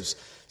 answers.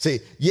 See,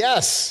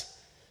 yes,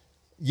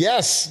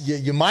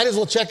 you might as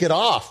well check it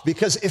off.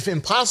 Because if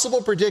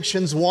impossible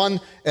predictions 1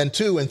 and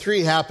 2 and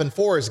 3 happen,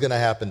 4 is going to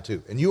happen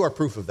too. And you are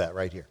proof of that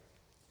right here.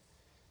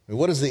 I mean,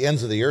 what does the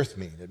ends of the earth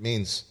mean? It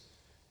means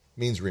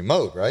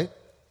remote, right?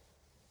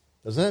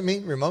 Doesn't it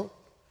mean remote?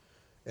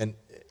 And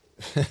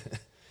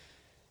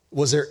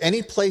was there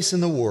any place in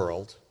the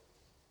world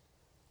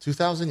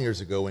 2,000 years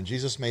ago when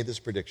Jesus made this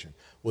prediction,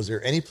 was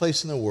there any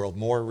place in the world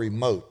more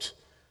remote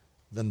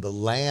than the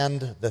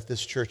land that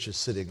this church is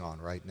sitting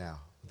on right now?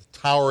 The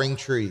towering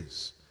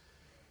trees.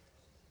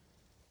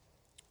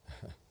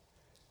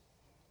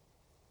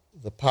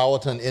 The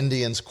Powhatan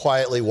Indians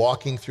quietly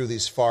walking through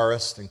these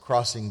forests and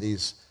crossing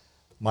these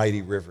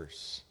mighty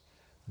rivers.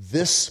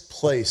 This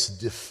place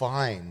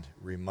defined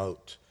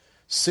remote.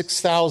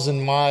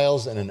 6,000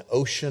 miles and an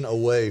ocean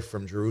away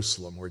from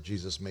Jerusalem where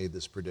Jesus made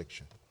this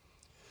prediction.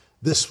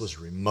 This was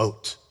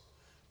remote.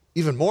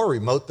 Even more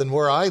remote than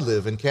where I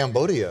live in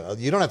Cambodia.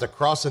 You don't have to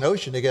cross an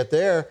ocean to get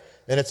there,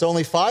 and it's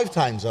only 5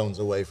 time zones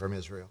away from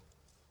Israel.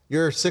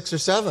 You're 6 or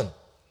 7.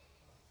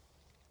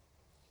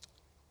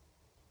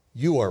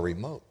 You are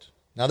remote.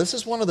 Now, this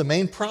is one of the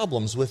main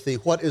problems with the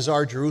what is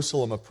our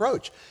Jerusalem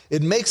approach.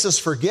 It makes us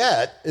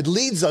forget, it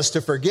leads us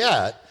to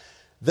forget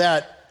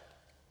that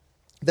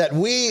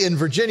we in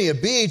Virginia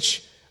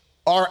Beach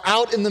are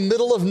out in the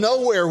middle of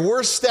nowhere.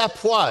 We're step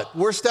what?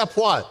 We're step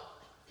what?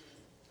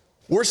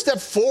 We're step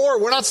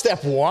 4. We're not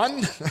step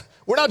 1.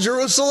 We're not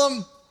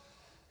Jerusalem.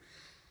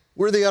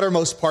 We're the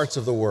uttermost parts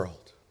of the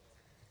world.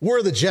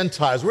 We're the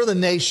Gentiles. We're the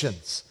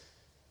nations.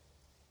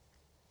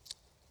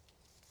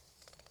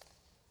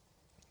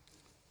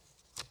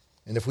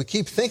 And if we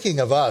keep thinking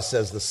of us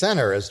as the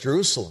center, as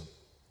Jerusalem,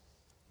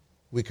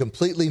 we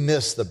completely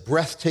miss the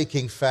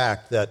breathtaking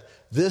fact that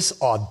this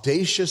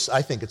audacious,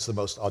 I think it's the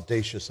most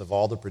audacious of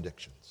all the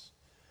predictions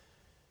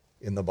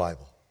in the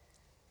Bible,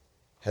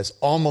 has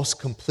almost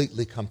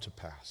completely come to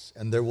pass.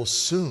 And there will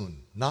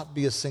soon not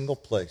be a single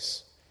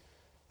place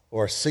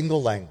or a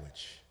single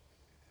language,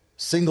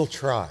 single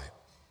tribe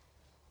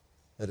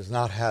that does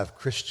not have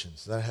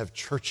Christians, that have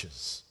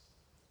churches.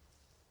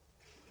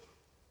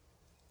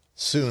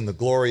 Soon the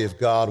glory of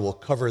God will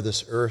cover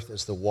this earth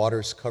as the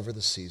waters cover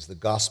the seas. The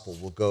gospel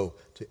will go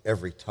to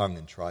every tongue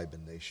and tribe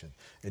and nation.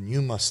 And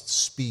you must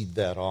speed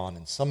that on.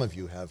 And some of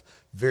you have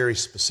very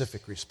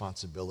specific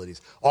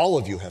responsibilities. All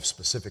of you have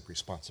specific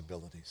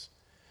responsibilities.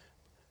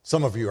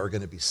 Some of you are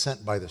going to be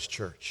sent by this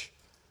church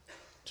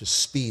to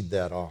speed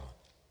that on.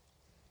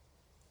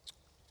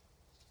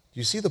 Do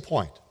you see the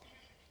point?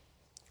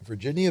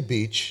 Virginia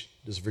Beach,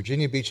 does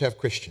Virginia Beach have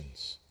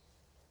Christians?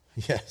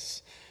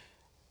 Yes.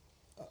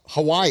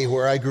 Hawaii,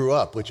 where I grew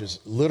up, which is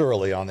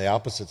literally on the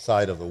opposite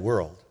side of the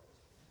world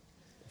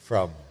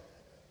from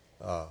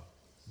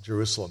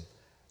Jerusalem,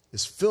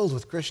 is filled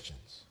with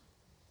Christians.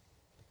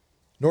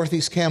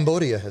 Northeast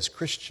Cambodia has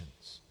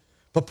Christians.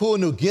 Papua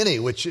New Guinea,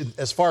 which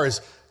as far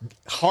as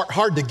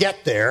hard to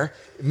get there,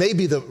 may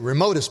be the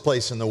remotest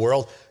place in the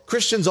world,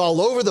 Christians all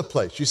over the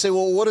place. You say,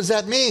 well, what does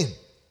that mean?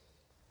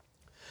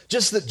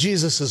 Just that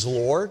Jesus is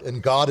Lord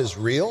and God is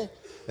real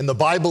and the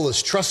Bible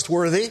is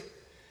trustworthy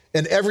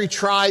and every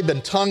tribe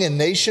and tongue and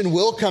nation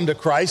will come to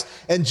Christ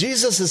and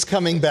Jesus is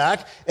coming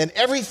back and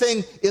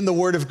everything in the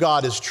Word of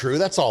God is true.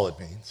 That's all it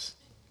means.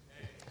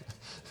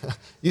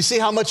 You see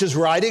how much is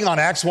riding on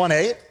Acts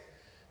 1:8?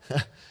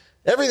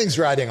 Everything's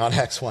riding on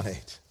Acts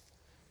 1:8.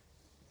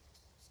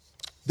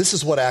 This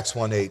is what Acts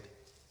 1:8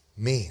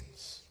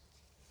 means.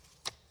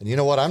 And you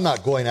know what? I'm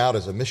not going out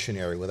as a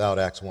missionary without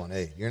Acts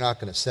 1:8. You're not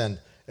going to send,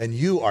 and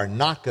you are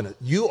not going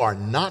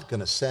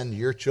to send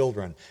your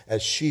children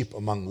as sheep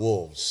among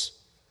wolves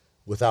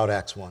without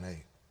Acts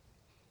 1:8.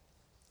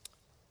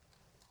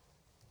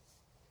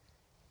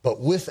 But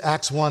with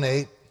Acts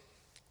 1:8,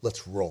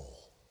 let's roll.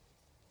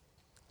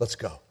 Let's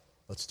go.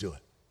 Let's do it.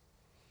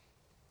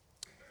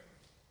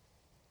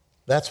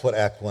 That's what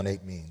Act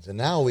 1:8 means. And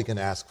now we can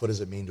ask, what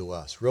does it mean to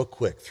us? Real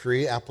quick,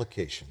 3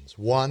 applications.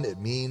 1, it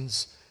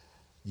means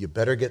you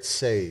better get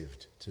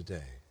saved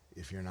today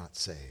if you're not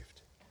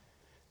saved.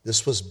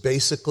 This was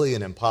basically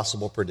an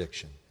impossible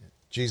prediction.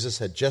 Jesus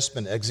had just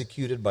been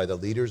executed by the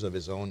leaders of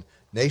his own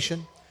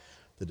nation.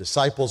 The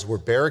disciples were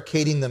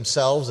barricading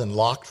themselves in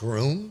locked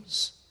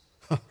rooms.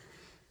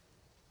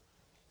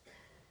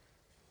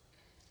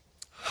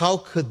 How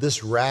could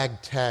this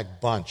ragtag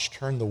bunch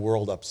turn the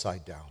world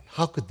upside down?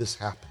 How could this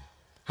happen?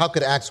 How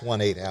could Acts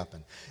 1:8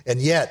 happen?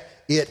 And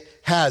yet, it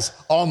has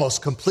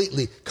almost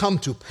completely come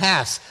to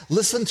pass.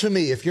 Listen to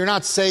me. If you're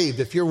not saved,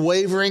 if you're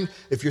wavering,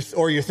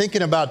 you're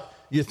thinking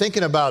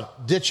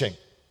about ditching.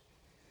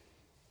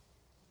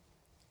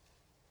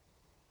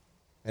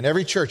 And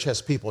every church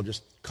has people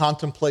just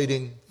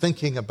contemplating,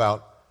 thinking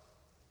about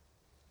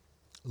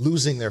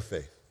losing their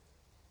faith.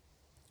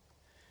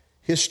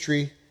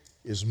 History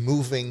is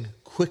moving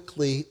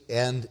quickly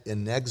and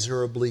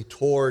inexorably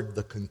toward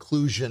the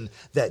conclusion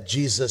that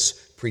Jesus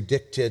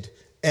predicted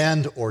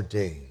and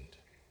ordained.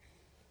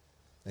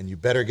 And you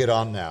better get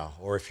on now,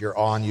 or if you're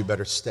on, you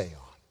better stay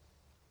on.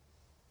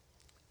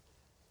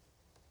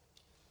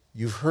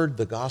 You've heard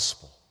the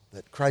gospel,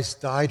 that Christ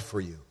died for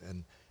you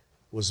and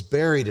was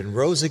buried and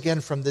rose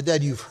again from the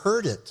dead. You've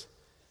heard it.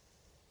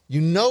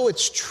 You know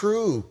it's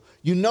true.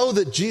 You know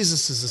that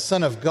Jesus is the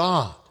Son of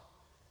God.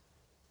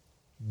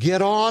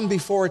 Get on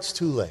before it's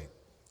too late.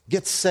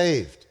 Get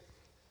saved.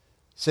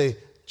 Say,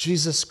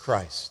 Jesus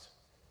Christ,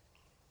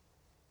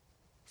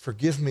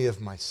 forgive me of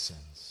my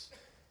sins.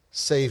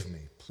 Save me,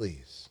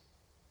 please.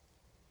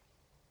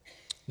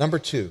 Number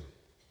 2,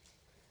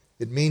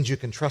 it means you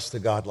can trust a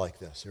God like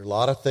this. There are a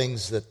lot of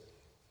things that,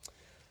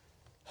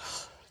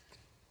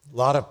 a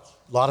lot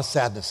of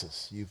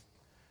sadnesses. You've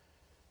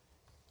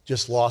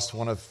just lost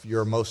one of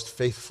your most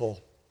faithful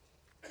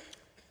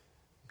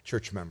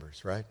church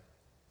members, right?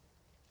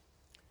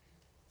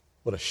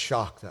 What a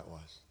shock that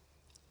was.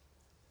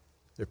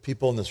 There are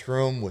people in this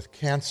room with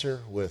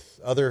cancer, with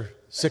other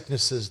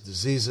sicknesses,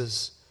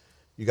 diseases.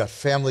 You got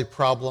family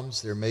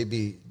problems. There may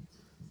be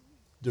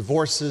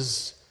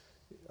divorces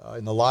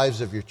in the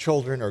lives of your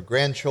children or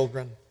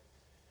grandchildren.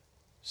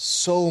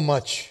 So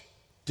much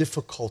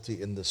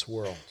difficulty in this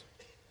world.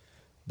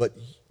 But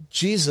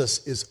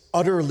Jesus is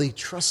utterly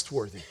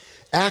trustworthy.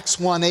 Acts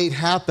 1:8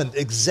 happened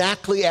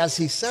exactly as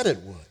he said it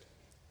would.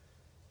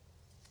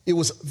 It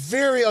was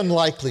very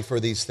unlikely for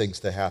these things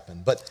to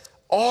happen, but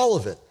all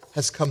of it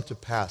has come to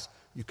pass.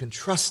 You can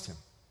trust him.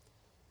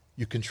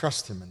 You can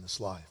trust him in this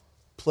life.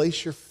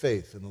 Place your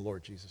faith in the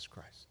Lord Jesus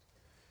Christ.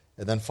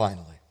 And then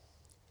finally,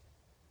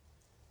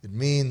 it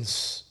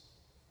means,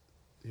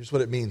 here's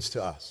what it means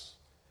to us.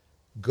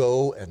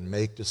 Go and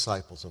make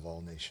disciples of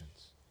all nations.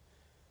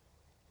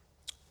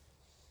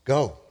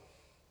 Go.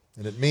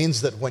 And it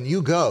means that when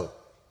you go,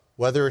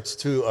 whether it's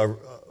to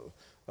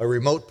a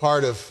remote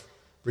part of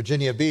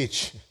Virginia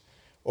Beach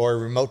or a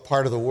remote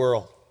part of the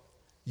world,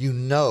 you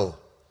know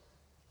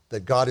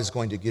that God is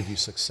going to give you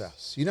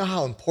success. You know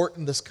how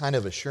important this kind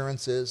of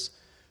assurance is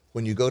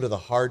when you go to the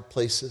hard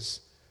places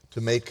to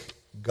make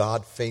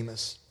God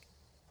famous?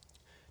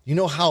 You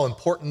know how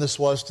important this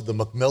was to the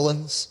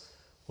Macmillans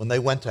when they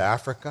went to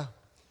Africa?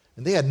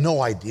 And they had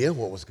no idea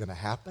what was going to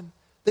happen.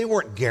 They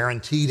weren't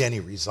guaranteed any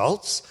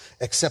results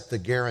except the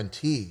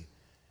guarantee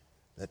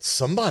that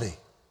somebody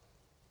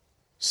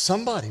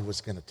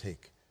was going to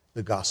take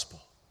the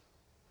gospel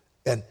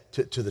and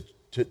to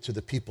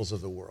the peoples of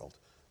the world.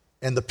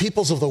 And the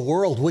peoples of the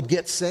world would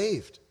get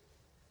saved.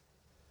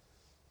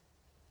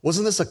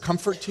 Wasn't this a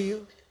comfort to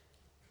you?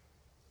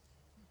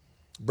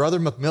 Brother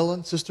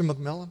Macmillan, Sister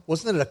Macmillan,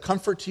 wasn't it a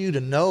comfort to you to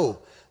know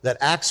that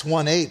Acts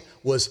 1:8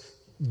 was,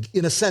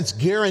 in a sense,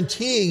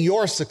 guaranteeing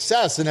your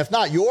success, and if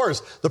not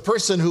yours, the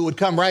person who would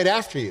come right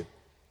after you?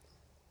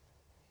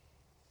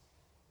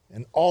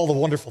 And all the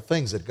wonderful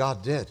things that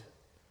God did.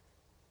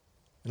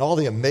 And all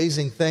the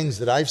amazing things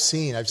that I've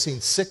seen. I've seen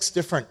 6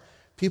 different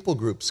people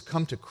groups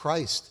come to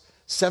Christ,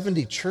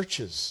 70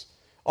 churches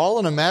all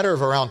in a matter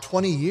of around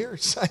 20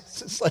 years. It's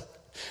just like,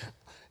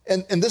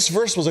 and this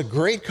verse was a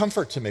great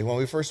comfort to me when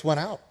we first went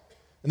out.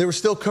 And there were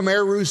still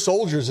Khmer Rouge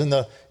soldiers in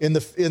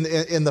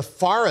the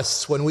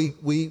forests when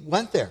we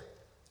went there.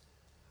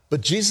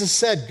 But Jesus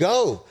said,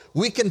 go.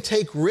 We can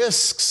take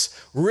risks.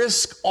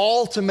 Risk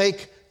all to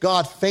make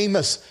God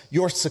famous.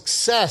 Your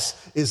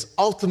success is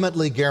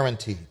ultimately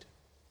guaranteed.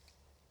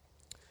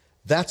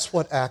 That's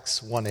what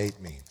Acts 1:8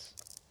 means.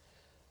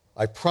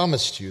 I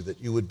promised you that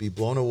you would be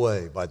blown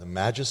away by the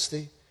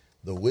majesty,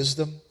 the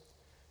wisdom,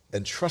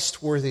 and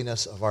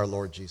trustworthiness of our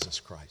Lord Jesus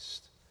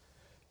Christ.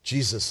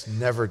 Jesus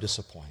never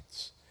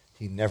disappoints.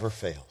 He never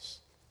fails.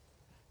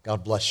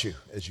 God bless you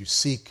as you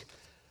seek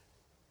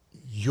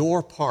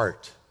your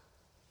part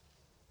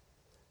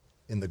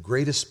in the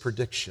greatest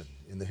prediction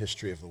in the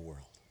history of the world.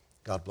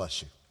 God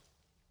bless you.